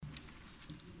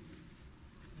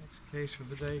Case for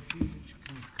the day, Fucich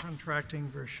Contracting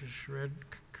versus Red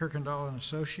Kirkendall and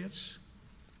Associates.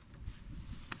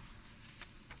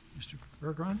 Mr.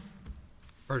 Bergeron.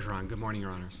 Bergeron, good morning,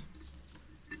 Your Honors.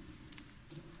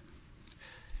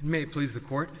 May it please the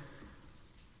Court.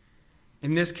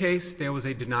 In this case, there was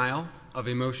a denial of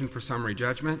a motion for summary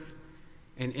judgment,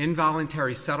 an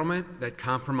involuntary settlement that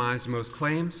compromised most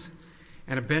claims,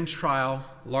 and a bench trial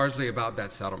largely about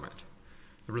that settlement.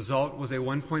 The result was a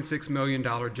 $1.6 million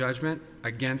judgment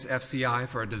against FCI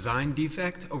for a design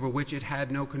defect over which it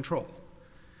had no control.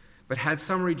 But had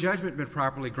summary judgment been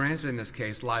properly granted in this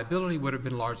case, liability would have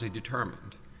been largely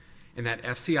determined, in that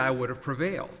FCI would have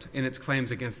prevailed in its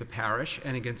claims against the parish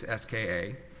and against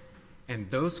SKA, and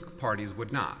those parties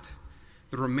would not.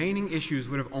 The remaining issues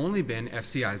would have only been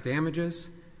FCI's damages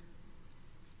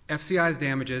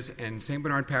and St.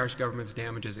 Bernard Parish Government's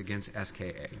damages against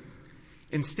SKA.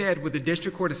 Instead, what the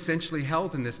district court essentially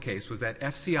held in this case was that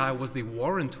FCI was the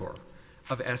warrantor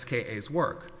of SKA's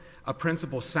work, a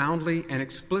principle soundly and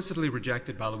explicitly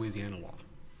rejected by Louisiana law.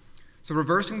 So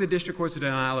reversing the district court's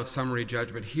denial of summary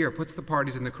judgment here puts the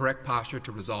parties in the correct posture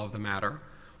to resolve the matter,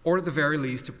 or at the very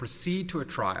least to proceed to a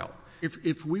trial.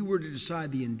 If we were to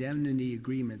decide the indemnity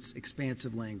agreement's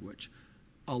expansive language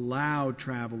allowed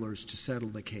travelers to settle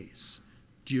the case,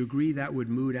 do you agree that would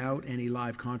moot out any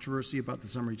live controversy about the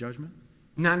summary judgment?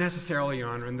 Not necessarily, Your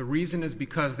Honor, and the reason is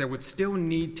because there would still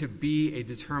need to be a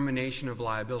determination of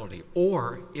liability,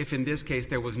 or if in this case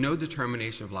there was no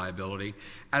determination of liability,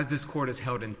 as this court has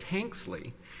held in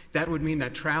Tanksley, that would mean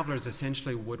that travelers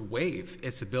essentially would waive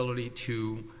its ability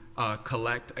to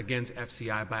collect against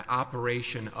FCI by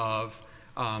operation of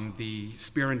the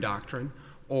Spearin Doctrine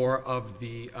or of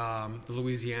the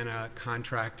Louisiana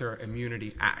Contractor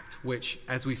Immunity Act, which,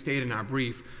 as we stated in our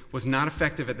brief, was not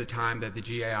effective at the time that the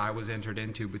GAI was entered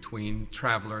into between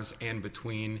travelers and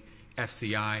between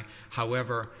FCI.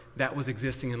 However, that was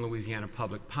existing in Louisiana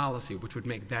public policy, which would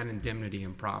make that indemnity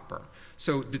improper.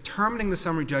 So determining the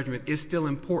summary judgment is still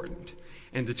important,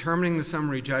 and determining the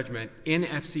summary judgment in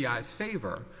FCI's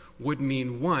favor would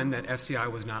mean, one, that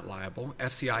FCI was not liable,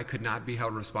 FCI could not be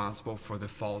held responsible for the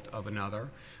fault of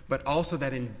another, but also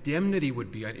that indemnity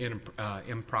would be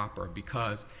improper,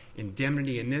 because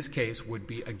indemnity in this case would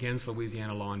be against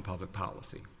Louisiana law and public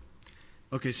policy.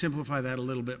 Okay, simplify that a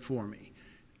little bit for me.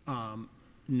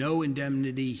 No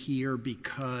indemnity here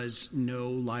because no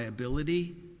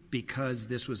liability, because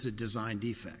this was a design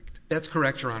defect. That's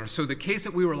correct, Your Honor. So the case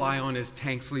that we rely on is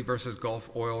Tanksley versus Gulf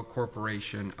Oil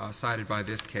Corporation, cited by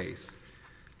this case,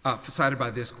 cited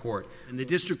by this court. And the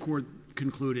district court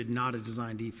concluded not a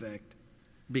design defect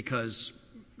because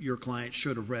your client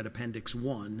should have read Appendix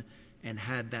 1, and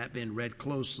had that been read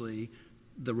closely,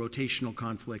 the rotational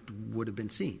conflict would have been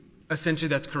seen. Essentially,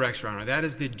 that's correct, Your Honor. That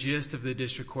is the gist of the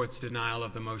district court's denial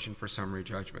of the motion for summary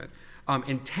judgment.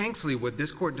 In Tanksley, what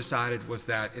this court decided was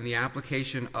that in the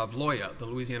application of LOIA, the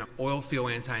Louisiana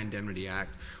Oilfield Anti-Indemnity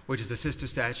Act, which is a sister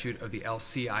statute of the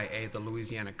LCIA, the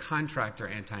Louisiana Contractor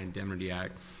Anti-Indemnity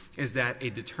Act, is that a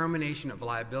determination of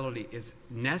liability is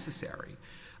necessary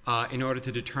in order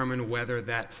to determine whether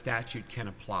that statute can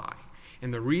apply.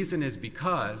 And the reason is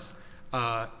because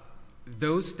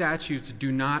those statutes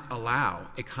do not allow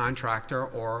a contractor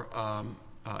or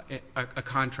a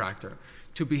contractor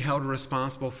to be held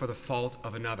responsible for the fault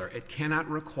of another. It cannot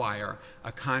require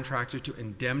a contractor to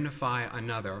indemnify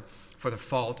another for the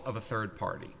fault of a third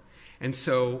party. And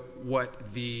so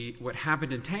what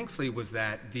happened in Tanksley was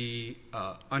that the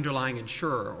underlying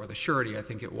insurer, or the surety I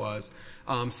think it was,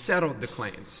 settled the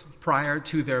claims prior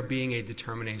to there being a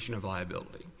determination of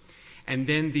liability. And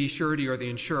then the surety or the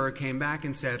insurer came back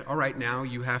and said, all right, now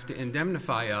you have to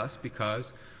indemnify us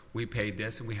because we paid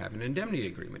this and we have an indemnity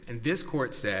agreement. And this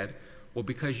court said, well,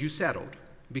 because you settled,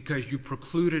 because you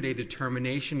precluded a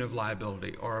determination of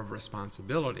liability or of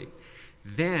responsibility,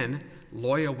 then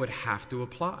LOIA would have to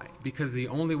apply, because the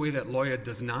only way that LOIA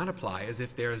does not apply is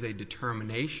if there is a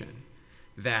determination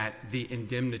that the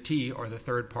indemnity or the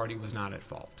third party was not at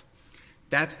fault.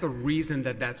 That's the reason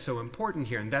that that's so important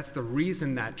here, and that's the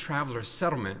reason that traveler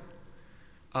settlement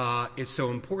is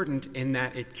so important, in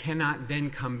that it cannot then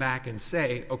come back and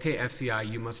say, okay,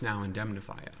 FCI, you must now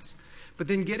indemnify us. But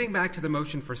then getting back to the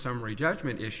motion for summary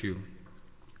judgment issue,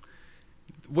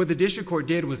 what the district court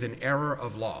did was an error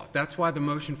of law. That's why the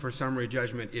motion for summary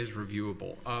judgment is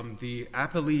reviewable. The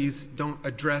appellees don't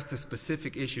address the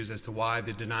specific issues as to why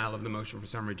the denial of the motion for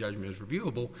summary judgment is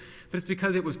reviewable, but it's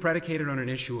because it was predicated on an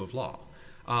issue of law.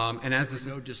 And as this—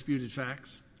 No disputed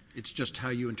facts? It's just how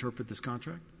you interpret this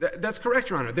contract? That's correct,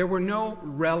 Your Honor. There were no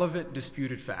relevant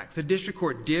disputed facts. The district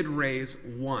court did raise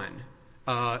one,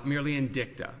 merely in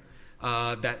dicta,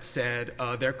 that said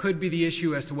there could be the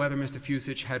issue as to whether Mr.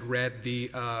 Fucich had read the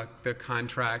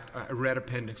contract, read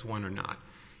Appendix 1 or not.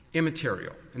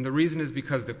 Immaterial. And the reason is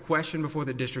because the question before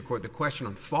the district court, the question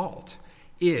on fault,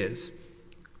 is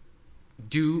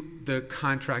do the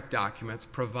contract documents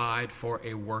provide for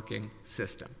a working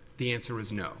system? The answer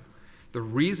is no. The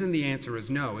reason the answer is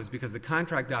no is because the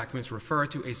contract documents refer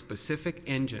to a specific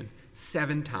engine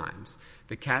 7 times,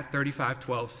 the CAT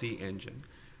 3512C engine.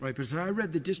 Right, but as I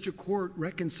read the district court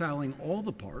reconciling all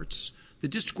the parts, the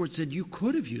district court said you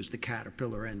could have used the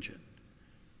Caterpillar engine,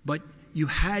 but you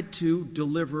had to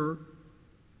deliver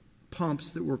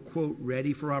pumps that were, quote,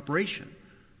 ready for operation.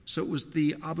 So it was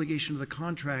the obligation of the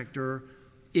contractor,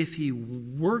 if he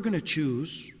were going to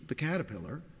choose the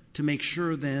Caterpillar, to make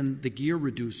sure then the gear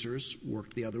reducers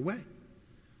worked the other way.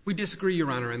 We disagree, Your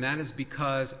Honor, and that is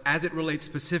because as it relates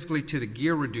specifically to the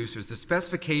gear reducers, the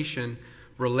specification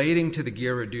relating to the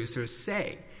gear reducers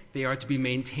say they are to be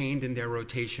maintained in their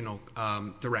rotational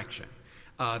direction.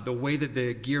 The way that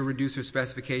the gear reducer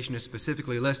specification is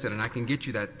specifically listed, and I can get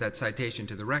you that citation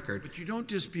to the record. But you don't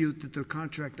dispute that the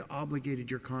contractor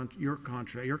obligated your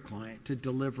client to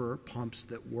deliver pumps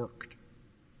that worked.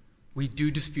 We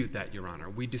do dispute that, Your Honor.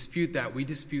 We dispute that. We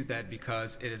dispute that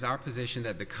because it is our position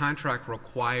that the contract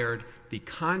required the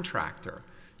contractor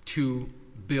to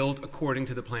build according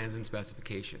to the plans and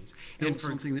specifications. Build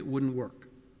something that wouldn't work.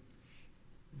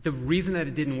 The reason that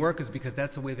it didn't work is because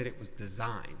that's the way that it was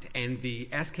designed. And the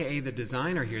SKA, the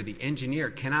designer here, the engineer,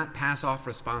 cannot pass off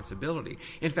responsibility.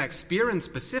 In fact, Spearin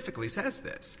specifically says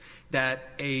this, that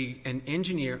an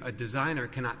engineer, a designer,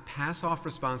 cannot pass off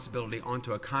responsibility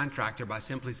onto a contractor by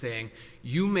simply saying,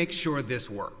 you make sure this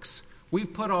works.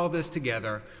 We've put all this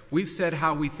together. We've said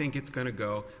how we think it's going to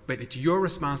go, but it's your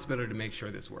responsibility to make sure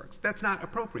this works. That's not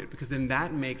appropriate because then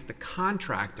that makes the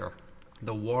contractor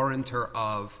the warrantor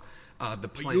of the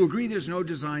plan. But you agree there's no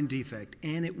design defect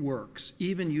and it works,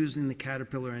 even using the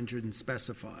Caterpillar engine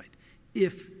specified,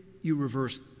 if you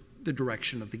reverse the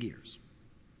direction of the gears.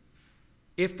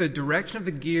 If the direction of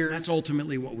the gears... That's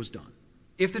ultimately what was done.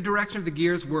 If the direction of the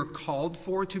gears were called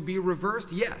for to be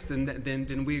reversed, yes,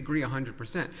 then we agree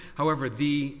 100%. However,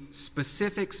 the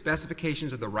specific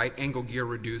specifications of the right angle gear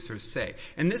reducers say,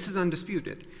 and this is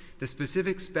undisputed, the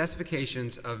specific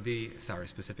specifications of the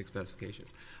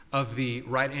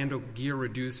right angle gear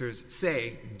reducers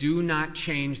say, do not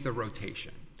change the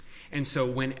rotation. And so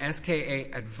when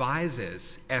SKA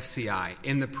advises FCI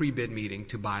in the pre-bid meeting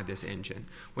to buy this engine,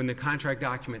 when the contract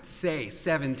documents say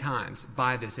 7 times,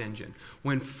 buy this engine,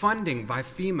 when funding by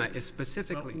FEMA is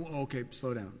specifically... Okay,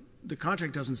 slow down. The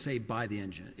contract doesn't say buy the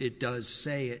engine. It does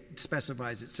say, it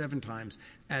specifies it 7 times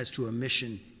as to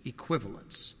emission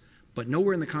equivalence. But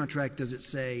nowhere in the contract does it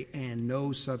say, and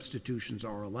no substitutions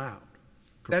are allowed.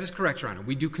 Correct? That is correct, Your Honor.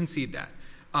 We do concede that.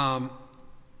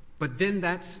 But then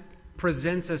that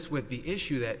presents us with the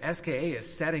issue that SKA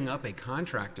is setting up a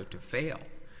contractor to fail.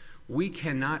 We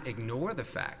cannot ignore the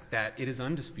fact that it is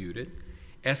undisputed.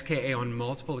 SKA on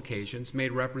multiple occasions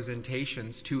made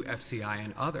representations to FCI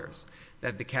and others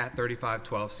that the CAT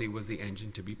 3512C was the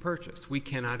engine to be purchased. We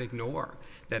cannot ignore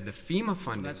that the FEMA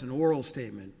funding... That's an oral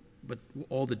statement, but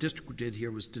all the district did here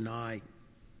was deny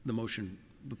the motion,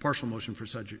 the partial motion for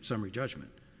summary judgment.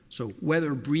 So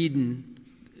whether Breeden,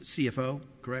 CFO,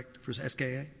 correct, for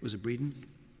SKA, was it Breeden?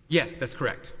 Yes, that's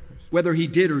correct. Whether he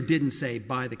did or didn't say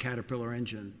buy the Caterpillar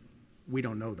engine, we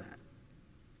don't know that.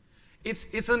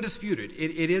 It's undisputed.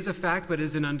 It is a fact, but it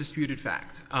is an undisputed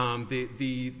fact.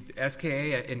 The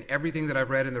SKA, in everything that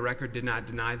I've read in the record, did not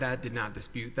deny that, did not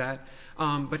dispute that.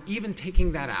 But even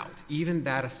taking that out, even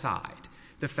that aside,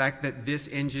 the fact that this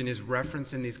engine is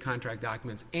referenced in these contract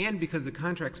documents, and because the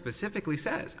contract specifically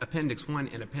says Appendix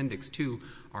 1 and Appendix 2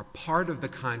 are part of the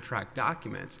contract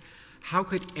documents, how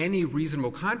could any reasonable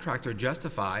contractor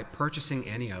justify purchasing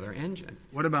any other engine?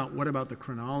 What about the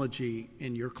chronology,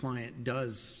 and your client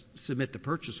does submit the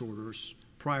purchase orders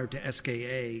prior to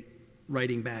SKA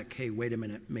writing back, hey, wait a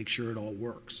minute, make sure it all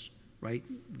works, right?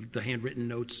 The handwritten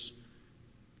notes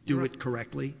do it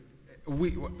correctly,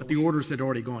 but the orders had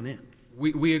already gone in.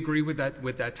 We agree with that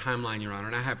timeline, Your Honor,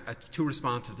 and I have 2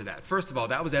 responses to that. First of all,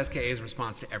 that was SKA's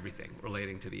response to everything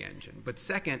relating to the engine. But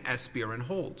second, as Spearin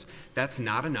holds, that's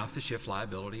not enough to shift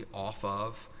liability off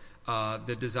of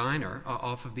the designer,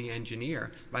 off of the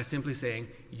engineer, by simply saying,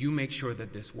 you make sure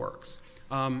that this works.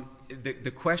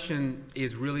 The question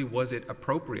is really, was it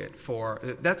appropriate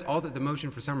for, that's all that the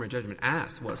motion for summary judgment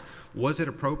asked was it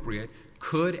appropriate?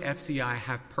 Could FCI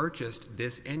have purchased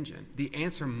this engine? The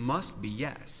answer must be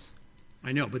yes.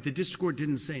 I know, but the district court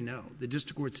didn't say no. The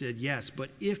district court said yes,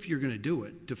 but if you're going to do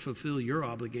it to fulfill your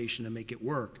obligation to make it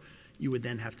work, you would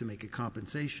then have to make a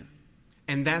compensation.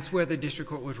 And that's where the district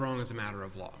court was wrong as a matter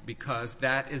of law, because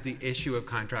that is the issue of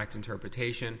contract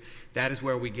interpretation. That is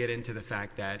where we get into the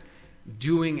fact that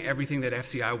doing everything that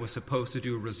FCI was supposed to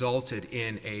do resulted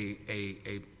in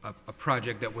a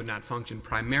project that would not function,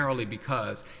 primarily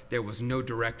because there was no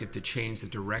directive to change the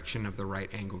direction of the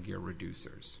right angle gear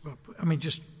reducers. Well, I mean,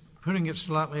 just putting it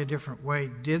slightly a different way,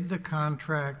 did the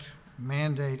contract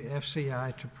mandate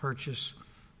FCI to purchase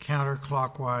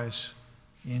counterclockwise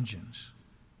engines?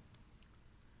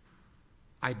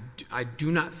 I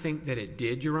do not think that it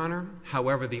did, Your Honor.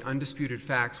 However, the undisputed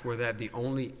facts were that the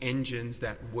only engines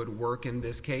that would work in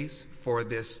this case for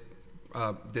this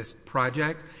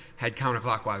project had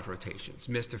counterclockwise rotations.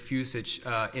 Mr.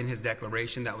 Fucich, in his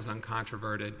declaration that was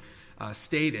uncontroverted,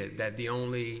 stated that the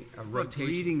only rotation...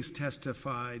 Readings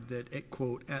testified that,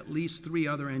 quote, at least 3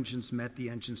 other engines met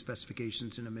the engine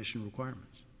specifications and emission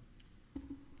requirements.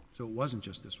 So it wasn't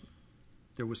just this one.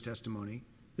 There was testimony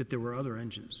that there were other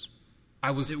engines.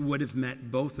 It would have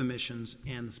met both emissions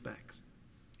and the specs.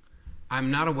 I'm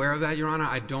not aware of that, Your Honor.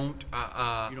 I don't...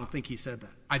 You don't think he said that?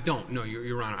 I don't. No,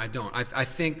 Your Honor, I don't. I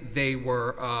think they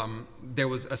were... there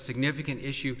was a significant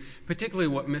issue, particularly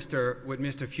what Mr.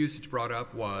 Fucich brought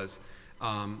up was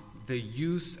the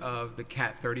use of the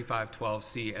CAT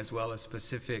 3512C as well as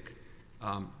specific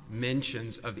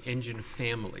mentions of the engine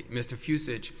family. Mr.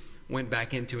 Fucich went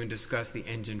back into and discussed the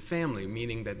engine family,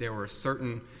 meaning that there were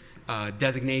certain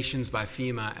designations by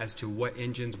FEMA as to what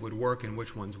engines would work and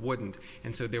which ones wouldn't.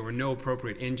 And so there were no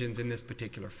appropriate engines in this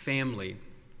particular family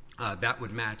that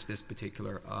would match this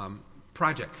particular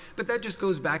project. But that just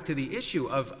goes back to the issue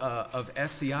of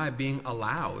FCI being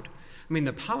allowed. I mean,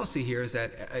 the policy here is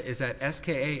that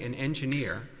SKA, an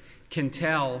engineer, can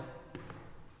tell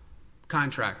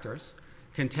contractors,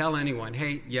 can tell anyone,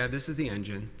 hey, yeah, this is the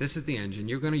engine,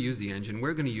 you're going to use the engine,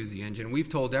 we're going to use the engine, we've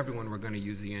told everyone we're going to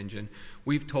use the engine,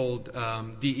 we've told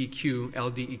DEQ,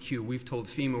 LDEQ, we've told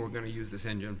FEMA we're going to use this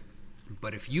engine,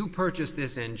 but if you purchase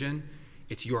this engine,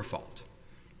 it's your fault.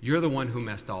 You're the one who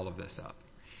messed all of this up.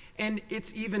 And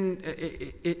it's even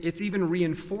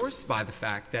reinforced by the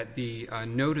fact that the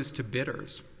notice to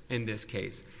bidders in this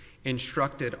case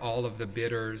instructed all of the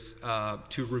bidders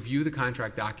to review the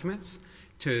contract documents,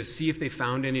 to see if they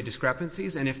found any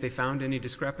discrepancies, and if they found any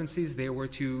discrepancies, they were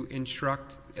to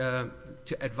instruct,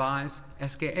 to advise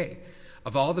SKA.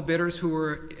 Of all the bidders who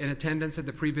were in attendance at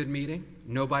the pre-bid meeting,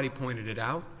 nobody pointed it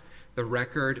out. The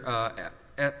record,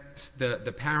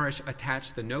 the parish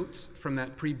attached the notes from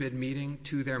that pre-bid meeting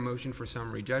to their motion for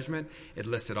summary judgment. It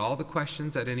listed all the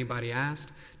questions that anybody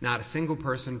asked. Not a single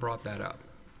person brought that up.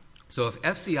 So if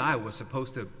FCI was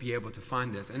supposed to be able to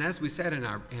find this, and as we said in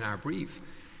our brief,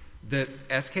 the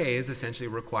SKA is essentially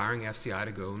requiring FCI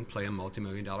to go and play a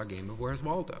multi-million-dollar game of Where's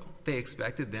Waldo. They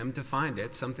expected them to find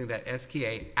it, something that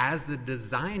SKA, as the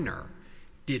designer,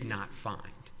 did not find.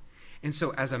 And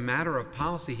so as a matter of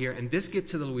policy here, and this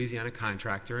gets to the Louisiana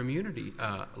contractor immunity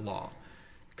law,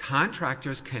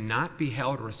 contractors cannot be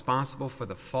held responsible for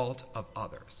the fault of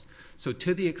others. So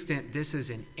to the extent this is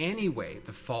in any way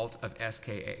the fault of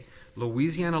SKA,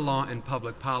 Louisiana law and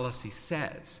public policy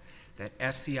says that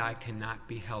FCI cannot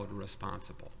be held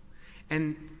responsible.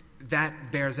 And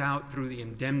that bears out through the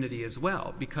indemnity as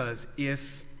well, because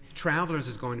if Travelers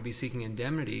is going to be seeking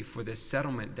indemnity for this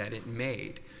settlement that it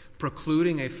made,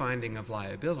 precluding a finding of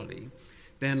liability,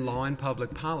 then law and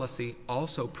public policy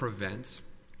also prevents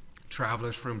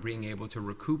Travelers from being able to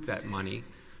recoup that money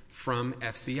from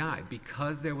FCI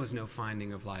because there was no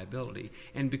finding of liability.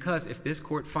 And because if this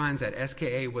court finds that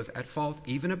SKA was at fault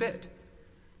even a bit,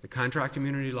 the contract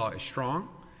immunity law is strong,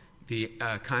 the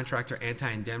Contractor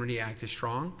Anti-Indemnity Act is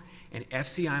strong, and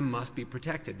FCI must be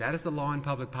protected. That is the law and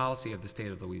public policy of the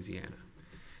state of Louisiana.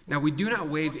 Now, we do not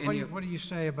waive any... What do you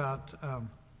say about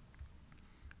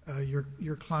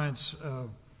your client's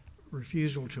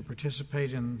refusal to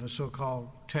participate in the so-called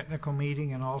technical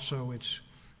meeting and also its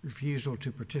refusal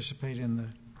to participate in the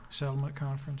settlement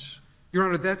conference? Your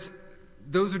Honor,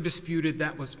 those are disputed.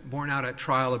 That was borne out at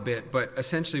trial a bit, but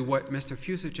essentially what Mr.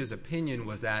 Fucich's opinion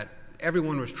was that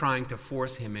everyone was trying to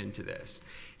force him into this.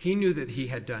 He knew that he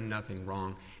had done nothing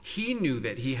wrong. He knew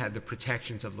that he had the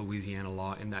protections of Louisiana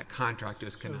law and that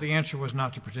contractors cannot... So the answer was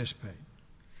not to participate?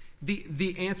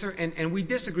 The answer, and we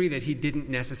disagree that he didn't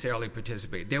necessarily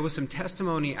participate. There was some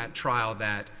testimony at trial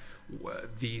that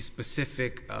the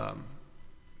specific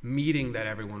meeting that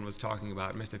everyone was talking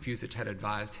about, Mr. Fucich had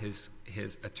advised his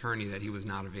attorney that he was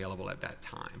not available at that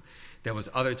time. There was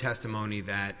other testimony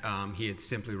that he had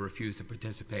simply refused to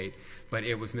participate, but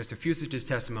it was Mr. Fucich's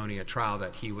testimony at trial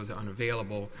that he was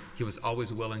unavailable. He was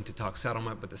always willing to talk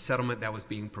settlement, but the settlement that was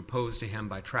being proposed to him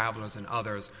by travelers and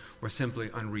others were simply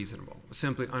unreasonable.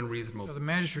 So the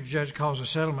magistrate judge calls a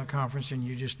settlement conference and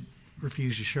you just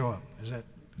refuse to show up.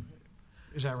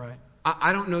 Is that right?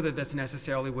 I don't know that that's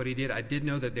necessarily what he did. I did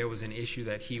know that there was an issue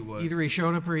that he was... Either he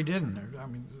showed up or he didn't. I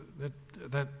mean,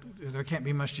 there can't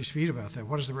be much dispute about that.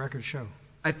 What does the record show?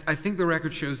 I think the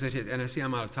record shows that and I see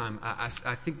I'm out of time, I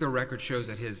think the record shows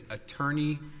that his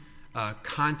attorney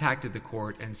contacted the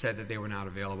court and said that they were not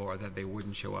available or that they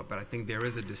wouldn't show up, but I think there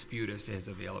is a dispute as to his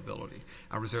availability.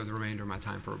 I'll reserve the remainder of my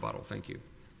time for rebuttal. Thank you.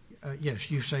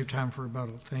 Yes, you've saved time for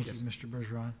rebuttal. Thank you, Mr.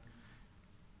 Bergeron.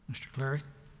 Mr. Clary?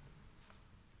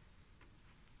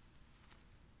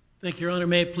 Thank you, Your Honor.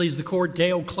 May it please the Court.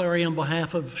 Dale Clary on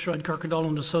behalf of Shred Kirkendall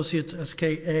and Associates,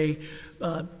 SKA.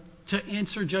 To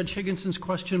answer Judge Higginson's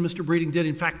question, Mr. Breeding did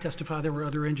in fact testify there were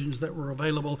other engines that were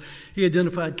available. He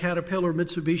identified Caterpillar,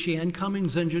 Mitsubishi, and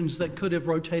Cummins engines that could have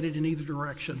rotated in either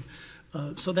direction.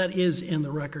 So that is in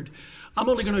the record. I'm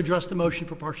only going to address the motion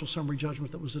for partial summary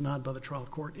judgment that was denied by the trial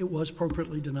court. It was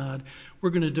appropriately denied.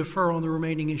 We're going to defer on the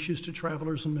remaining issues to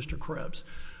Travelers and Mr. Krebs,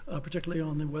 particularly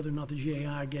on whether or not the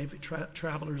GAI gave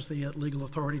Travelers the legal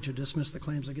authority to dismiss the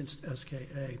claims against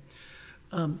SKA.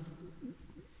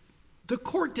 The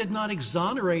court did not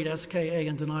exonerate SKA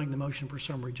in denying the motion for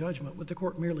summary judgment. What the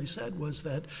court merely said was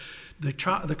that the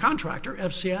contractor,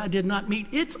 FCI, did not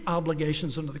meet its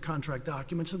obligations under the contract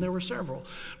documents, and there were several.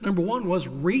 Number one was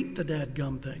read the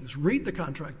dadgum things, read the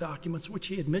contract documents, which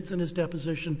he admits in his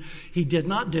deposition he did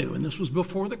not do, and this was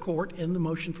before the court in the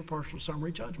motion for partial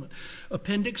summary judgment.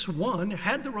 Appendix 1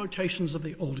 had the rotations of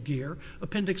the old gear.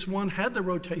 Appendix 1 had the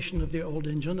rotation of the old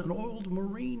engine, an old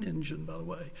marine engine, by the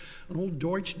way, an old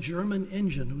Deutsch German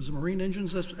engine. It was marine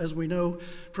engines, as we know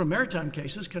from maritime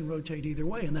cases, can rotate either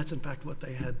way, and that's in fact what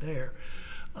they had there.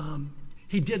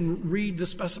 He didn't read the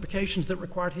specifications that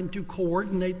required him to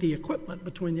coordinate the equipment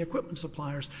between the equipment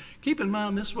suppliers. Keep in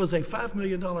mind this was a $5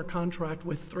 million contract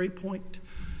with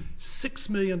 $3.6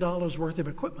 million worth of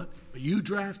equipment. But you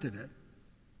drafted it.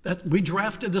 We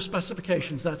drafted the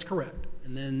specifications, that's correct.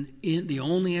 And then the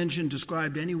only engine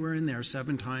described anywhere in there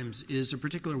 7 times is a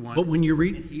particular one. But when you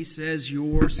read... And he says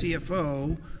your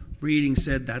CFO, Breeding,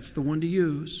 said that's the one to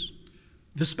use.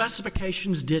 The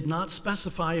specifications did not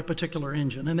specify a particular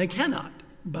engine, and they cannot.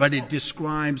 But it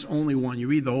describes only one. You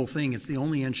read the whole thing, it's the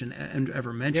only engine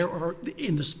ever mentioned.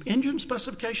 In the engine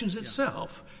specifications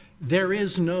itself, there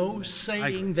is no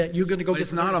saying that you're going to go... But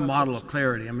it's not a model of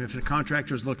clarity. I mean, if a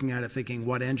contractor is looking at it thinking,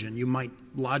 what engine, you might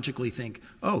logically think,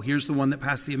 oh, here's the one that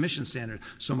passed the emission standard.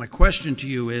 So my question to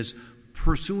you is,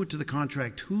 pursuant to the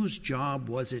contract, whose job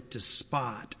was it to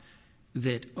spot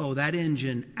that, oh, that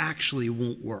engine actually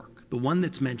won't work? The one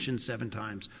that's mentioned 7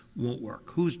 times won't work.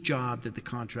 Whose job did the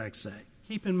contract say?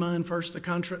 Keep in mind, first,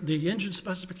 the engine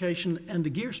specification and the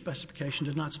gear specification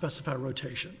did not specify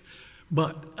rotation.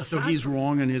 But so he's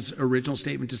wrong in his original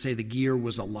statement to say the gear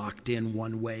was a locked-in,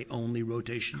 one-way only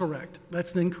rotation? Correct.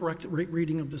 That's the incorrect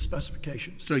reading of the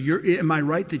specifications. So am I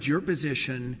right that your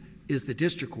position is the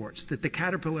district court's, that the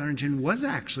Caterpillar engine was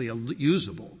actually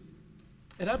usable?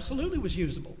 It absolutely was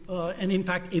usable. And in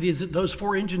fact, those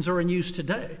 4 engines are in use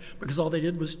today because all they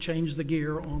did was change the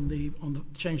gear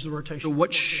change the rotation. So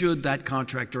what should that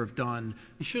contractor have done?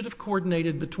 He should have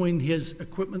coordinated between his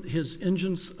equipment, his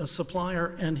engine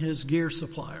supplier and his gear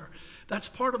supplier. That's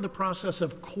part of the process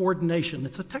of coordination.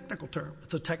 It's a technical term.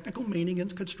 It's a technical meaning in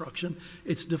construction.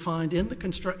 It's defined in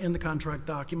the contract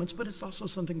documents, but it's also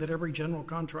something that every general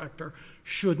contractor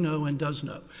should know and does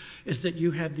know, is that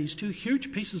you have these 2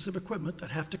 huge pieces of equipment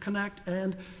that have to connect,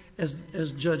 and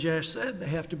as Judge Ash said, they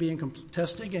have to be in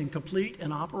testing and complete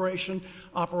and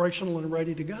operational and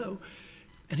ready to go.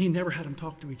 And he never had them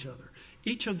talk to each other.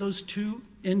 Each of those 2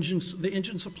 engines, the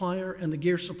engine supplier and the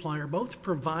gear supplier, both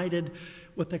provided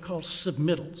what they call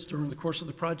submittals during the course of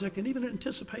the project and even in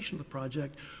anticipation of the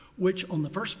project, which on the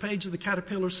first page of the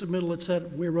Caterpillar submittal it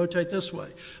said, we rotate this way.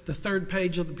 The 3rd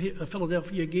page of the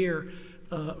Philadelphia gear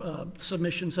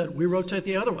submission said, we rotate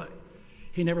the other way.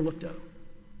 He never looked at them.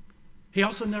 He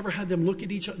also never had them look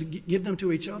at each other, give them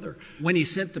to each other. When he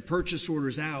sent the purchase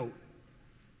orders out,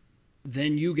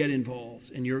 then you get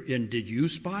involved, and did you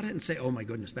spot it and say, oh my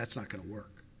goodness, that's not going to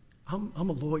work? I'm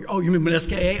a lawyer. Oh, you mean with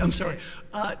SKA? I'm sorry.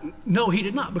 No, he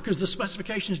did not, because the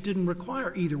specifications didn't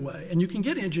require either way. And you can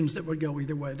get engines that would go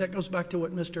either way. That goes back to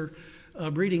what Mr.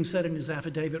 Breeding said in his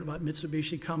affidavit about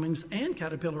Mitsubishi, Cummins, and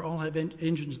Caterpillar all have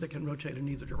engines that can rotate in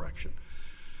either direction.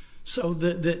 So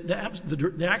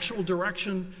the actual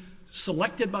direction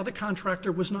selected by the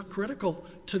contractor was not critical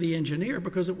to the engineer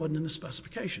because it wasn't in the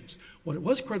specifications. What it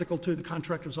was critical to, the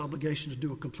contractor's obligation to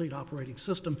do a complete operating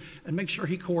system and make sure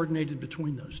he coordinated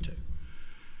between those two.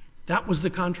 That was the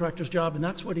contractor's job, and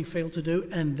that's what he failed to do,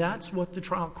 and that's what the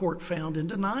trial court found in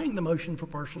denying the motion for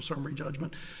partial summary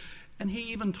judgment. And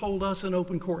he even told us in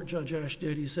open court, Judge Ash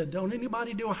did, he said, don't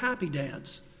anybody do a happy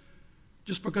dance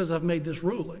just because I've made this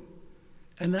ruling.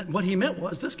 And that what he meant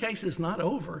was, this case is not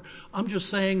over. I'm just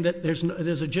saying that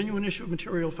there's a genuine issue of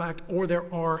material fact, or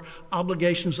there are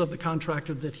obligations of the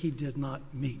contractor that he did not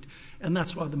meet. And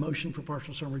that's why the motion for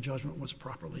partial summary judgment was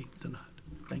properly denied.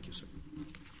 Thank you, sir.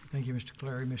 Thank you, Mr.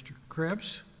 Clary. Mr.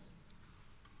 Krebs?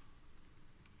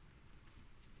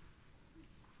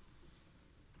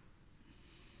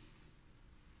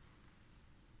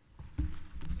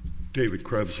 David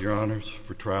Krebs, Your Honors,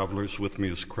 for Travelers. With me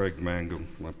is Craig Mangum,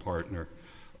 my partner.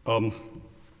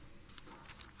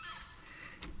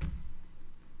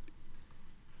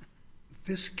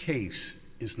 This case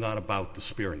is not about the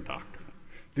Spearing Doctrine.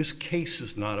 This case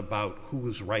is not about who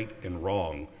is right and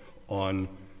wrong on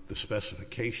the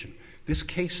specification. This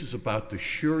case is about the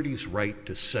surety's right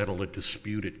to settle a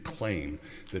disputed claim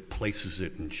that places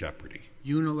it in jeopardy.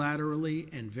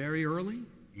 Unilaterally and very early?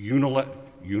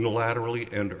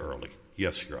 Unilaterally and early.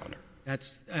 Yes, Your Honor.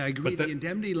 I agree. The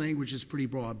indemnity language is pretty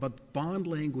broad, but bond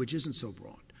language isn't so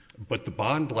broad. But the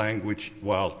bond language,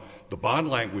 the bond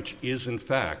language is, in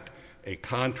fact, a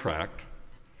contract,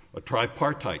 a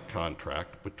tripartite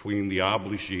contract between the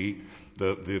obligee,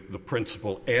 the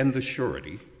principal, and the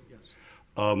surety. Yes.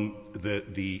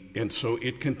 And so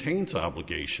it contains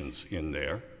obligations in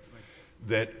there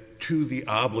that to the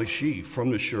obligee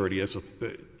from the surety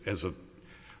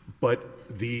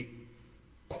but the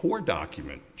core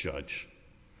document, Judge,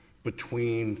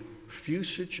 between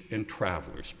Fucich and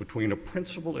Travelers, between a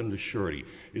principal and the surety,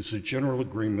 is a general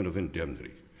agreement of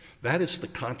indemnity. That is the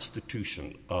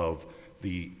constitution of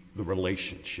the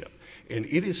relationship. And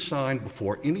it is signed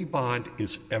before any bond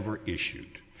is ever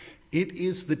issued. It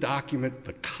is the document,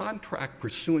 the contract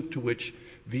pursuant to which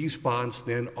these bonds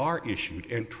then are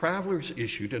issued. And Travelers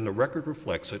issued, and the record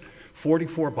reflects it,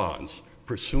 44 bonds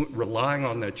relying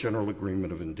on that general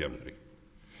agreement of indemnity.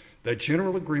 That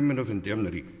general agreement of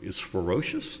indemnity is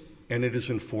ferocious and it is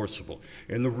enforceable.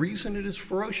 And the reason it is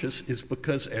ferocious is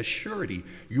because as surety,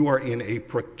 you are in a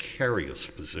precarious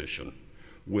position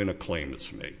when a claim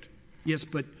is made. Yes,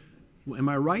 but am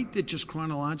I right that just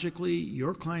chronologically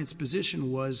your client's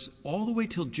position was all the way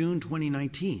till June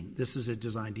 2019, this is a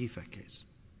design defect case?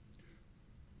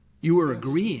 You were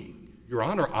agreeing. Your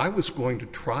Honor, I was going to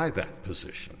try that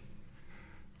position.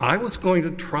 I was going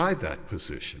to try that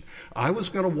position. I was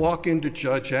going to walk into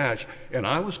Judge Ash, and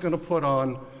I was going to put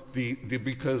on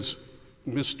because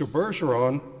Mr.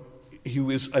 Bergeron, he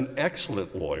was an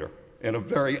excellent lawyer and a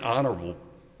very honorable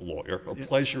lawyer, a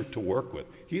pleasure to work with.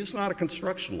 He is not a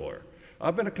construction lawyer.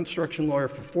 I've been a construction lawyer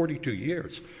for 42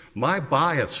 years. My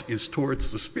bias is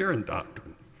towards the Spearing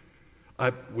Doctrine,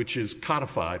 which is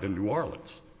codified in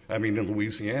in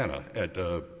Louisiana at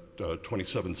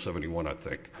 2771, I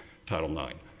think, Title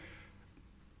IX.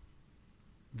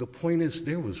 The point is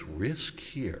there was risk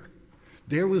here.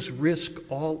 There was risk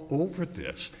all over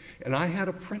this. And I had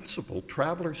a principal,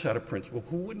 Travelers had a principal,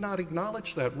 who would not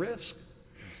acknowledge that risk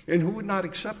and who would not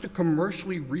accept a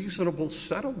commercially reasonable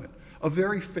settlement, a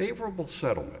very favorable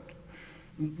settlement.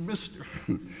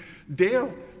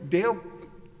 Dale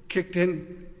kicked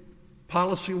in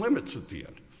policy limits at the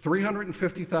end,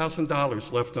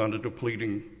 $350,000 left on a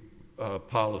depleting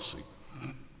policy.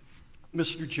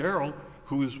 Mr. Gerald,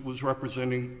 who was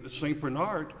representing St.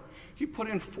 Bernard, he put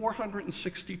in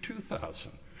 $462,000.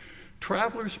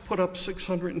 Travelers put up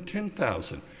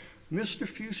 $610,000. Mr.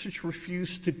 Fucich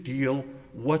refused to deal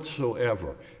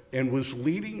whatsoever and was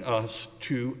leading us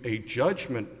to a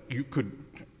judgment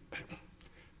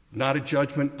not a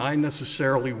judgment I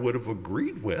necessarily would have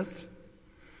agreed with,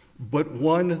 but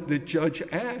one that Judge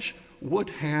Ash would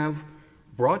have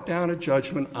brought down a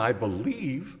judgment, I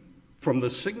believe, from the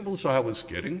signals I was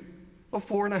getting, of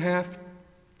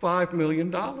 $4.5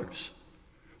 million.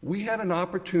 We had an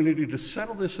opportunity to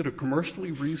settle this at a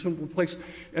commercially reasonable place,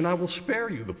 and I will spare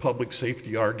you the public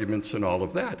safety arguments and all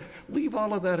of that. Leave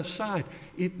all of that aside.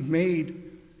 It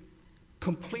made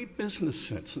complete business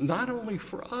sense, not only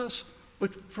for us,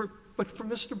 but for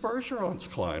Mr. Bergeron's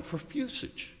client, for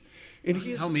Fucich. And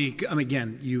Help me,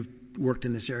 again, you've worked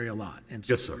in this area a lot, and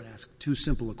so yes, sir. I'm going to ask too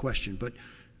simple a question, but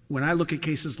when I look at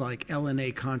cases like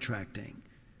L&A contracting,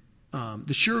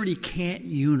 the surety can't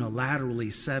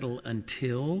unilaterally settle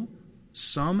until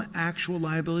some actual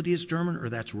liability is determined, or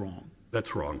that's wrong?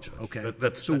 That's wrong, Judge. Okay.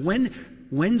 So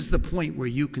when's the point where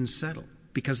you can settle?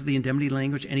 Because of the indemnity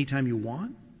language, anytime you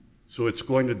want? So it's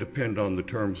going to depend on the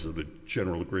terms of the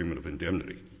general agreement of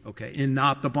indemnity. Okay. And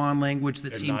not the bond language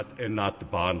that seems... And not the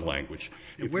bond language.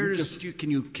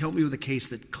 Can you help me with a case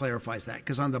that clarifies that?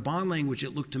 Because on the bond language,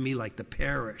 it looked to me like the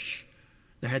parish,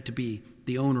 there had to be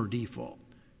the owner default.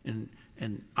 And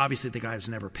obviously the guy was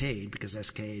never paid because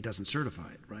SKA doesn't certify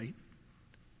it, right?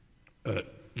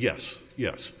 Yes.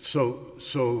 So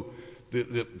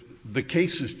the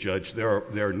cases, Judge, there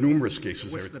are numerous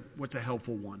cases. What's a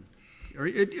helpful one? Or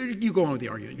you go on with the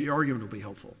argument. The argument will be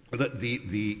helpful.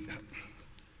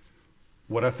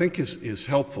 What I think is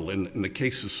helpful, and the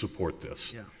cases support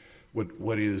this. Yeah.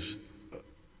 What is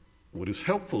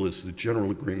helpful is the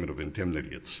general agreement of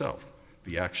indemnity itself,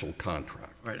 the actual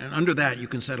contract. Right. And under that, you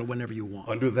can settle whenever you want.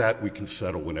 Under that, we can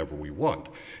settle whenever we want.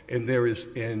 And there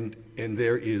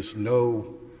is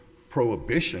no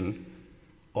prohibition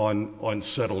on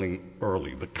settling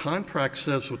early. The contract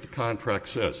says what the contract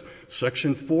says.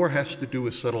 Section 4 has to do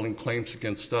with settling claims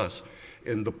against us.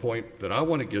 And the point that I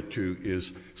want to get to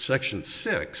is Section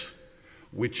 6,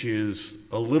 which is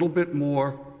a little bit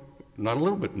more, not a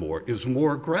little bit more, is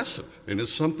more aggressive. And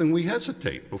is something we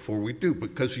hesitate before we do,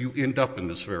 because you end up in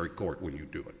this very court when you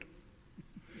do it.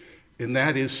 And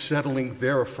that is settling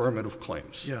their affirmative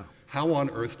claims. Yeah. How on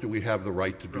earth do we have the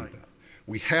right to do that?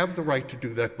 We have the right to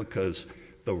do that because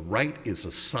the right is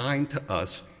assigned to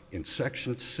us in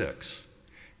Section 6.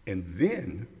 And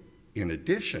then, in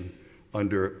addition,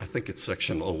 under, I think it's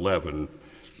Section 11,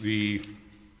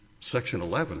 Section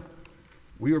 11,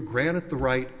 we are granted the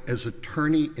right as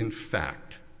attorney in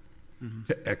fact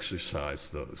to exercise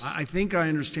those. I think I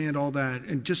understand all that.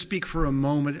 And just speak for a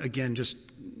moment, again, just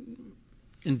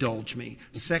indulge me.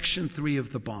 Section 3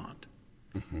 of the bond.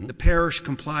 The parish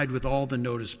complied with all the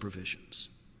notice provisions.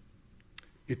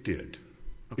 It did.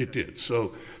 Okay. It did.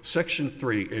 So Section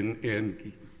 3,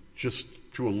 and just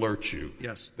to alert you,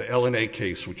 yes, the L&A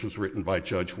case, which was written by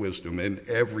Judge Wisdom, and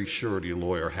every surety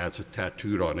lawyer has it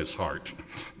tattooed on his heart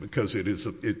because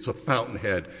it's a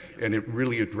fountainhead, and it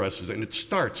really addresses, and it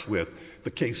starts with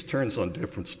the case turns on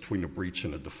difference between a breach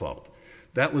and a default.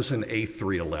 That was an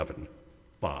A311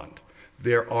 bond.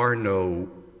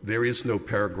 There is no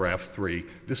paragraph 3.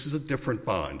 This is a different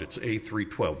bond. It's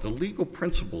A312. The legal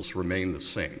principles remain the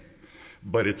same,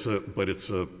 but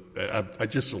I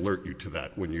just alert you to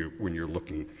that when you're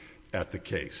looking at the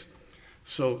case.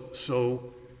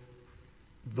 So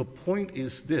the point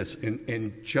is this,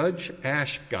 and Judge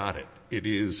Ash got it. It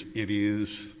is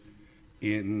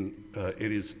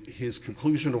his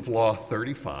conclusion of law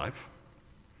 35,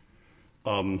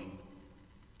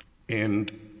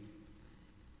 and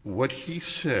what he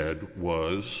said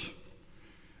was,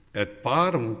 at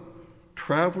bottom,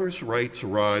 travelers' rights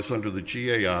arise under the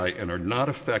GAI and are not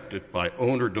affected by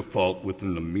owner default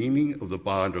within the meaning of the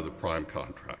bond or the prime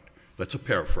contract. That's a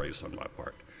paraphrase on my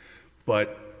part.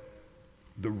 But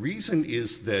the reason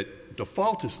is that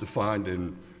default is defined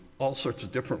in all sorts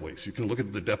of different ways. You can look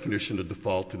at the definition of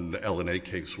default in the L&A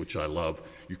case, which I love.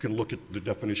 You can look at the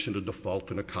definition of default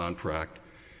in a contract.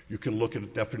 You can look at the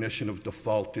definition of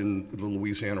default in the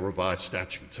Louisiana revised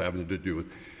statutes having to do with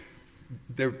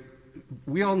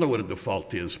we all know what a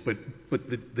default is, but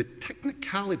the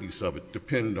technicalities of it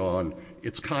depend on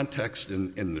its context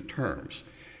and the terms.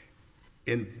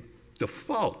 And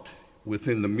default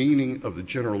within the meaning of the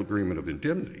general agreement of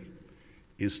indemnity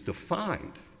is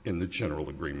defined in the general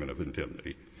agreement of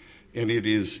indemnity. And it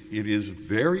is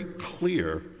very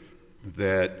clear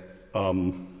that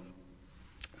I'm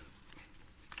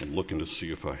looking to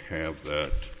see if I have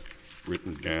that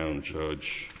written down,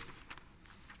 Judge.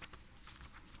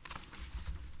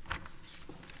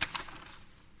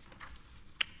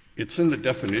 It's in the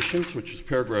definitions, which is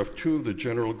paragraph 2 of the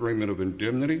general agreement of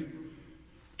indemnity.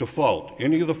 Default.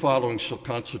 Any of the following shall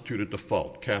constitute a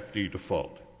default, cap D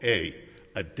default. A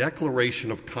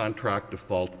declaration of contract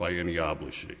default by any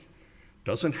obligee.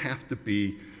 Doesn't have to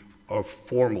be a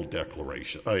formal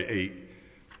declaration.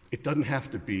 It doesn't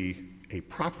have to be a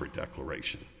proper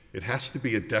declaration. It has to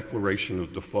be a declaration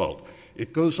of default.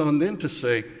 It goes on then to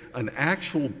say an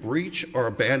actual breach or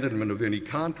abandonment of any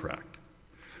contract,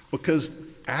 because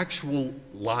actual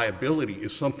liability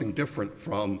is something different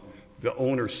from the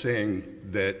owner saying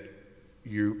that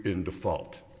you're in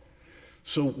default.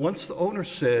 So once the owner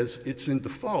says it's in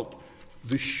default,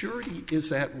 the surety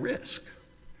is at risk.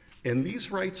 And these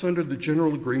rights under the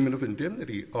general agreement of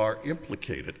indemnity are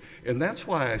implicated. And that's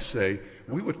why I say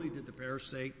we would... How early did the parish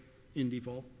say in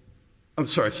default? I'm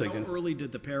sorry, say again. How early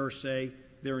did the parish say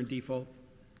they're in default?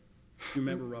 Do you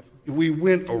remember roughly? We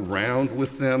went around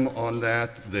with them on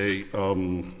that.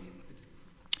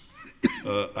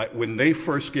 When they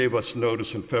first gave us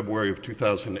notice in February of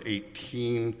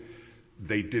 2018,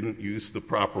 they didn't use the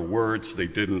proper words. They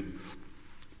didn't.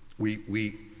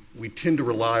 We tend to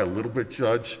rely a little bit,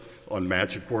 Judge, on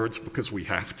magic words because we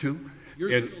have to.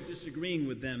 You're still disagreeing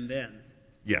with them then?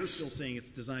 Yes. You're still saying it's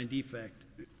design defect?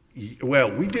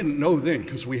 Well, we didn't know then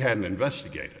because we hadn't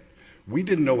investigated. We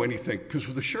didn't know anything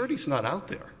because the surety's not out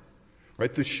there,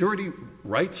 right? The surety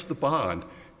writes the bond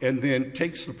and then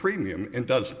takes the premium and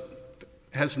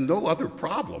has no other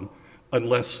problem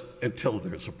until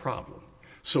there's a problem.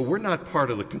 So we're not part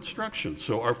of the construction.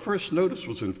 So our first notice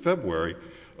was in February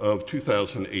of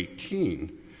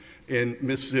 2018, and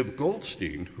Ms. Ziv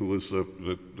Goldstein, who was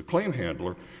the claim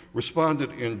handler,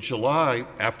 responded in July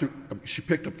after she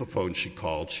picked up the phone, she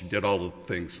called, she did all the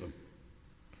things an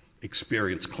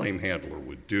experienced claim handler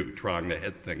would do, trying to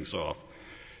head things off.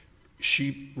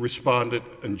 She responded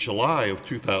in July of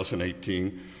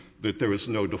 2018 that there was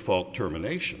no default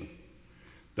termination.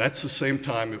 That's the same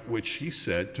time at which she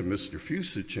said to Mr.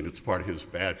 Fucich, and it's part of his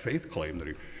bad faith claim,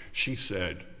 that she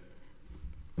said,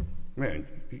 man,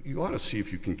 you ought to see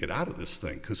if you can get out of this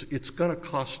thing because it's going to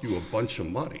cost you a bunch of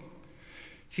money.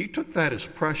 He took that as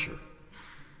pressure.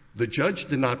 The judge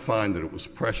did not find that it was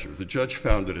pressure. The judge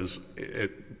found it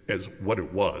as what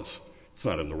it was. It's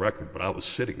not in the record, but I was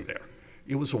sitting there.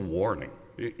 It was a warning.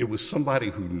 It was somebody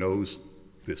who knows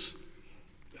this,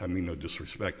 I mean no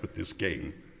disrespect, but this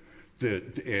game,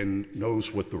 and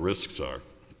knows what the risks are.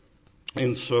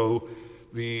 And so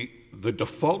the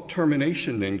default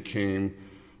termination then came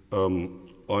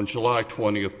on July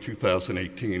 20th,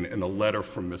 2018, in a letter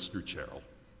from Mr. Gerald.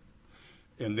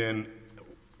 And then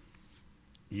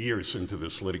years into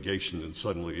this litigation, and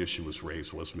suddenly the issue was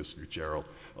raised, was Mr. Gerald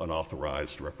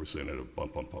unauthorized representative,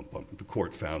 bump, bump, bump, bump. The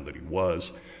court found that he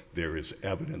was. There is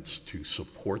evidence to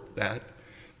support that.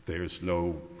 There's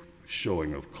no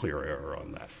showing of clear error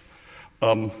on that.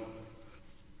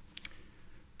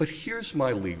 But here's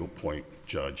my legal point,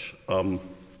 Judge, and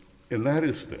that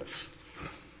is this.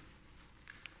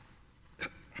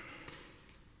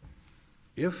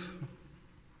 If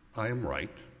I am right,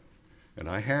 and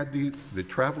I had the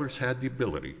Travelers had the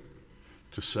ability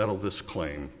to settle this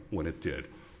claim when it did,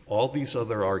 all these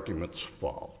other arguments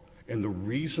fall. And the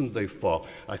reason they fall,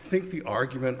 I think the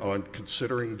argument on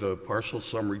considering the partial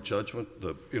summary judgment,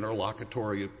 the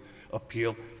interlocutory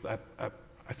appeal, I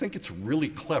think it's really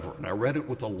clever, and I read it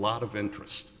with a lot of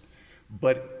interest.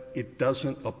 But it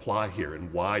doesn't apply here.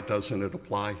 And why doesn't it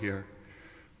apply here?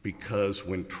 Because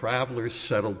when Travelers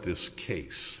settled this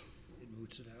case,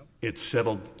 it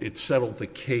settled the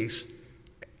case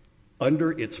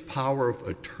under its power of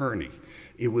attorney.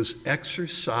 It was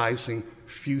exercising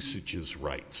Fucich's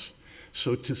rights.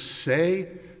 So to say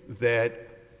that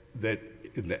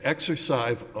in the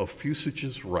exercise of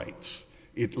Fucich's rights,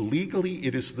 legally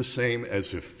it is the same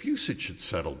as if Fucich had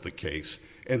settled the case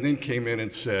and then came in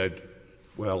and said,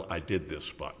 well, I did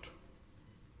this, but.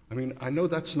 I mean, I know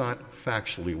that's not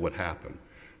factually what happened,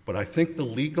 but I think the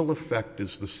legal effect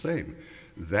is the same.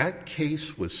 That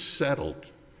case was settled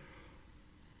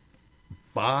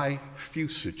by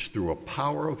Fucich through a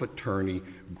power of attorney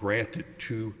granted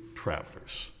to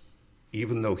Travelers,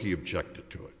 even though he objected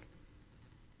to it.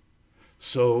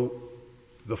 So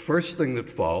the first thing that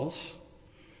falls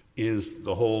is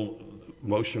the whole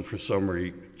motion for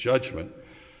summary judgment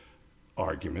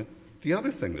argument. The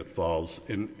other thing that falls,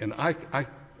 and I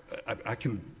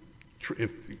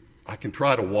can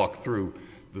try to walk through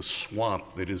the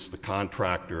swamp that is the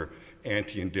Contractor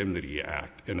Anti-Indemnity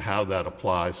Act and how that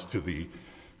applies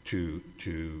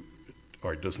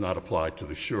or does not apply to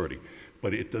the surety.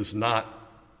 But it does not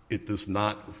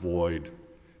void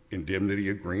indemnity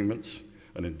agreements.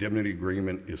 An indemnity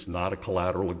agreement is not a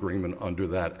collateral agreement under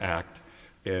that act.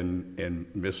 And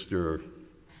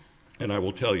I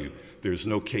will tell you, there's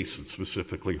no case that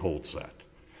specifically holds that.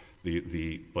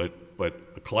 But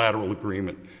a collateral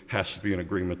agreement has to be an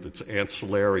agreement that's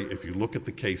ancillary. If you look at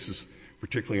the cases,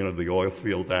 particularly under the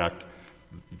Oilfield Act,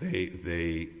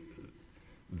 they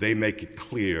make it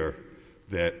clear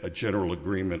that a general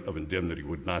agreement of indemnity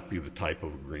would not be the type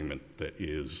of agreement that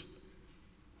is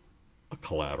a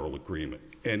collateral agreement.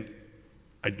 And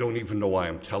I don't even know why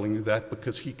I'm telling you that,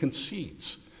 because he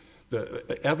concedes.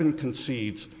 Evan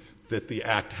concedes that the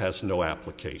act has no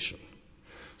application.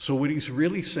 So what he's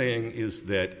really saying is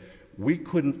that we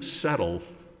couldn't settle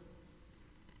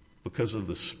because of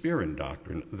the Spearin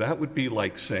doctrine. That would be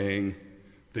like saying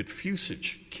that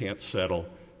Fucich can't settle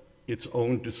its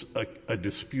own a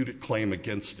disputed claim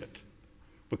against it,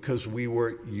 because we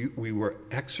were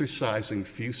exercising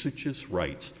Fucich's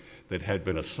rights that had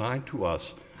been assigned to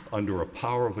us under a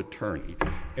power of attorney.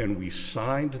 and we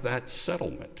signed that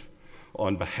settlement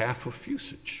on behalf of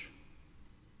Fucich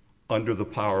under the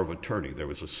power of attorney. There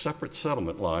was a separate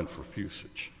settlement line for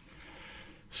Fucich.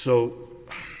 So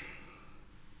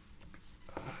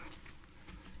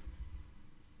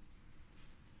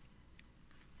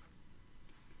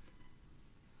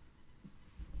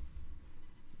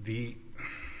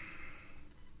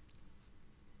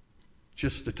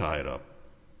just to tie it up,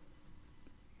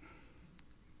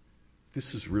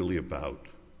 this is really about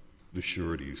the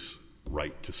surety's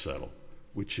right to settle,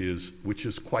 which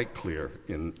is quite clear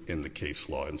in the case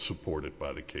law and supported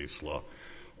by the case law.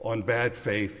 On bad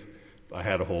faith, I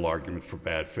had a whole argument for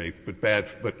bad faith,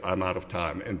 but I'm out of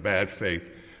time. And bad faith,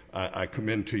 I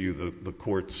commend to you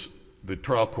the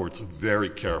trial court's very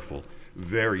careful,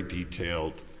 very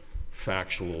detailed,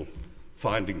 factual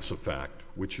findings of fact,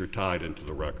 which are tied into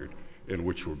the record and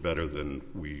which were better than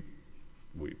we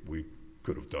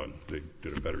could have done. They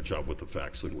did a better job with the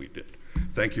facts than we did.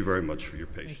 Thank you very much for your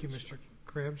patience. Thank you, Mr.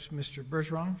 Krebs. Mr.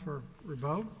 Bergeron for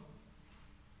rebuttal.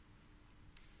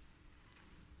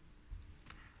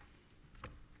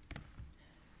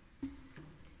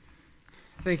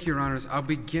 Thank you, Your Honors. I'll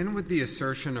begin with the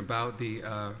assertion about the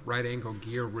right-angle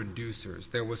gear reducers.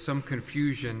 There was some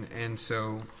confusion, and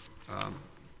so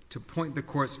to point the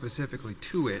court specifically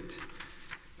to it,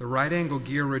 the right-angle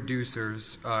gear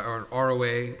reducers are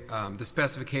ROA. The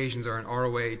specifications are in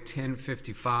ROA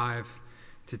 1055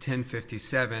 to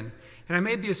 1057. And I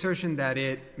made the assertion that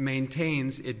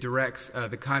it directs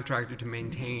the contractor to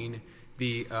maintain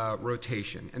the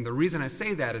rotation. And the reason I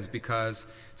say that is because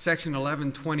Section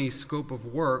 1120 scope of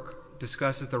work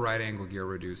discusses the right-angle gear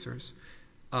reducers.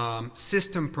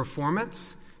 System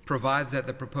performance provides that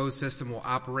the proposed system will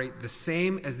operate the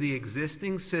same as the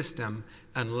existing system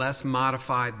unless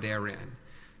modified therein.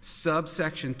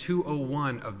 Subsection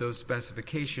 201 of those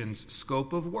specifications,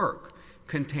 scope of work,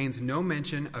 contains no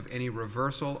mention of any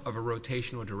reversal of a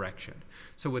rotational direction.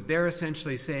 So what they're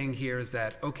essentially saying here is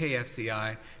that, okay,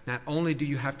 FCI, not only do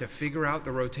you have to figure out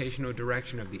the rotational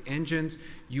direction of the engines,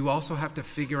 you also have to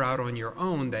figure out on your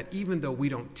own that even though we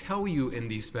don't tell you in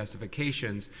these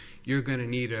specifications, you're going to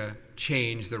need to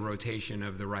change the rotation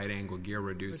of the right-angle gear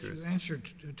reducers. But you answered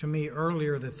to me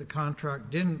earlier that the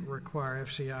contract didn't require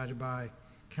FCI to buy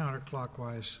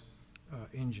counterclockwise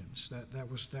engines. That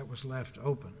was left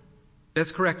open.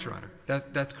 That's correct, Your Honor.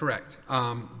 That's correct.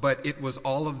 But it was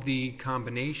all of the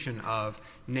combination of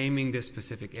naming this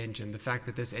specific engine, the fact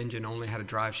that this engine only had a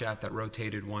drive shaft that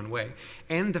rotated one way,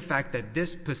 and the fact that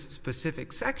this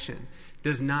specific section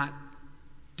does not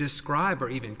describe or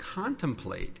even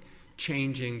contemplate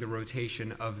changing the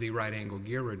rotation of the right-angle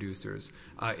gear reducers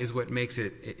is what makes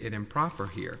it improper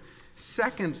here.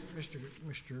 Second,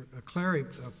 Mr. Clary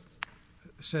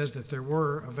says that there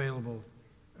were available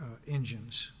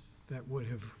engines that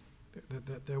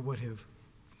would have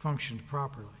functioned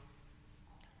properly.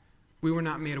 We were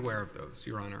not made aware of those,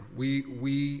 Your Honor.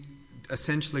 We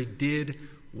essentially did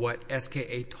what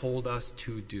SKA told us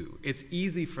to do. It's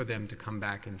easy for them to come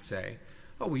back and say,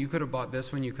 oh, well, you could have bought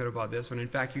this one, you could have bought this one. In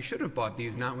fact, you should have bought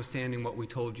these, notwithstanding what we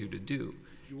told you to do.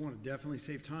 You want to definitely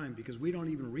save time, because we don't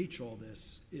even reach all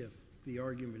this if the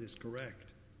argument is correct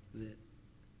that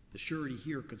the surety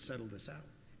here could settle this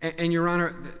out. And Your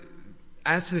Honor,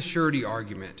 as to the surety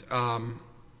argument,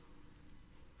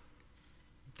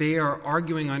 they are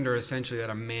arguing under essentially that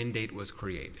a mandate was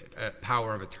created, a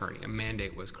power of attorney, a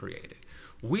mandate was created.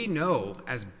 We know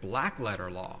as black letter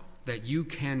law that you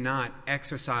cannot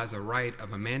exercise a right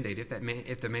of a mandate if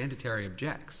the mandatory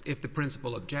objects, if the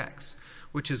principal objects,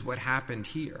 which is what happened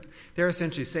here. They're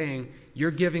essentially saying,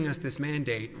 you're giving us this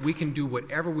mandate, we can do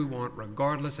whatever we want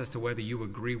regardless as to whether you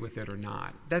agree with it or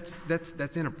not. That's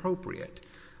inappropriate.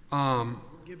 We're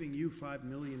giving you $5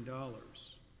 million,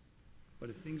 but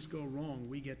if things go wrong,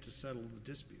 we get to settle the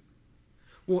dispute.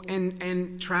 Well,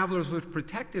 and Travelers was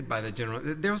protected by the general.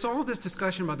 There was all this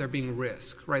discussion about there being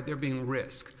risk, right? There being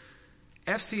risk.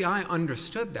 FCI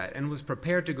understood that and was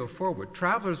prepared to go forward.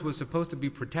 Travelers was supposed to be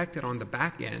protected on the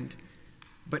back end,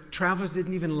 but Travelers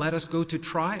didn't even let us go to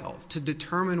trial to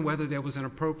determine whether there was an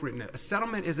appropriateness. A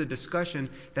settlement is a discussion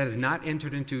that is not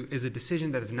entered into, is a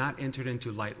decision that is not entered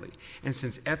into lightly. And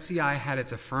since FCI had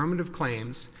its affirmative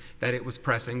claims that it was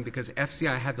pressing, because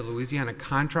FCI had the Louisiana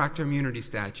Contractor Immunity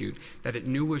Statute that it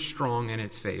knew was strong in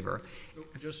its favor. So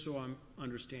just so I'm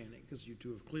understanding, because you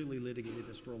two have clearly litigated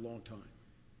this for a long time,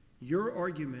 your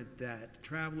argument that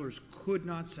Travelers could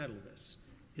not settle this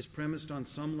is premised on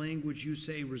some language you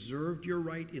say reserved your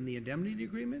right in the indemnity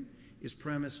agreement, is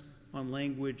premised on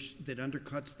language that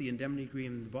undercuts the indemnity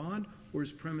agreement and the bond, or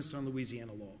is premised on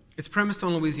Louisiana law? It's premised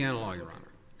on Louisiana law, Your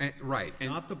Honor. Right.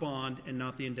 Not the bond and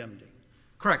not the indemnity.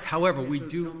 Correct. However, we so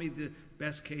do... Tell me the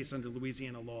best case under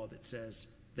Louisiana law that says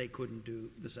they couldn't do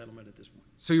the settlement at this point.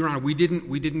 So, Your Honor, we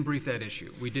didn't brief that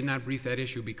issue. We did not brief that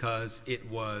issue because it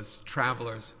was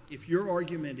Travelers. If your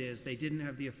argument is they didn't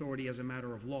have the authority as a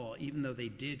matter of law, even though they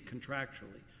did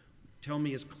contractually, tell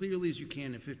me as clearly as you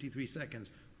can in 53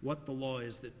 seconds what the law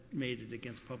is that made it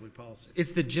against public policy.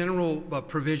 It's the general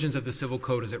provisions of the Civil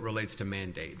Code as it relates to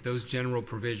mandate. Those general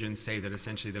provisions say that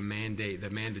essentially the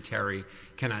mandatory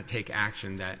cannot take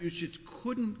action that... Fucich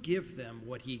couldn't give them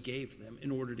what he gave them in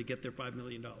order to get their $5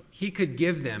 million. He could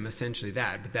give them essentially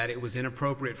that, but that it was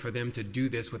inappropriate for them to do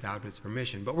this without his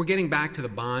permission. But we're getting back to the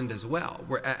bond as well.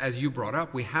 As you brought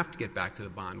up, we have to get back to the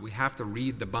bond. We have to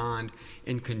read the bond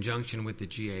in conjunction with the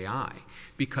GAI,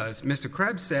 because Mr.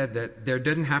 Krebs said that there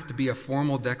didn't have to be a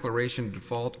formal declaration of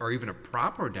default or even a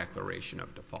proper declaration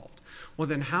of default. Well,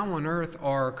 then how on earth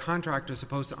are contractors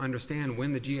supposed to understand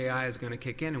when the GAI is going to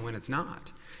kick in and when it's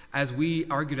not? As we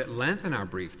argued at length in our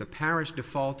brief, the parish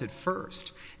defaulted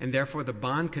first, and therefore the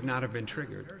bond could not have been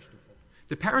triggered.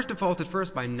 The parish defaulted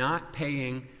first by not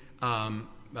paying FCI.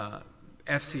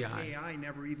 GAI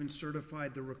never even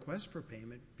certified the request for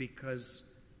payment because,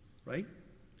 right?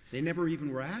 They never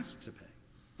even were asked to pay.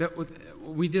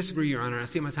 We disagree, Your Honor. I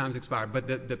see my time's expired.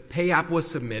 But the pay app was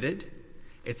submitted.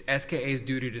 It's SKA's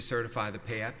duty to certify the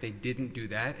pay app. They didn't do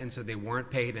that, and so they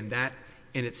weren't paid. And that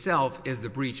in itself is the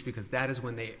breach, because that is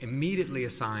when they immediately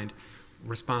assigned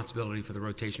responsibility for the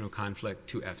rotational conflict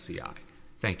to FCI.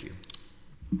 Thank you.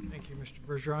 Thank you, Mr.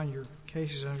 Bergeron. Your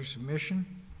case is under submission.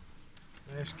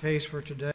 Last case for today.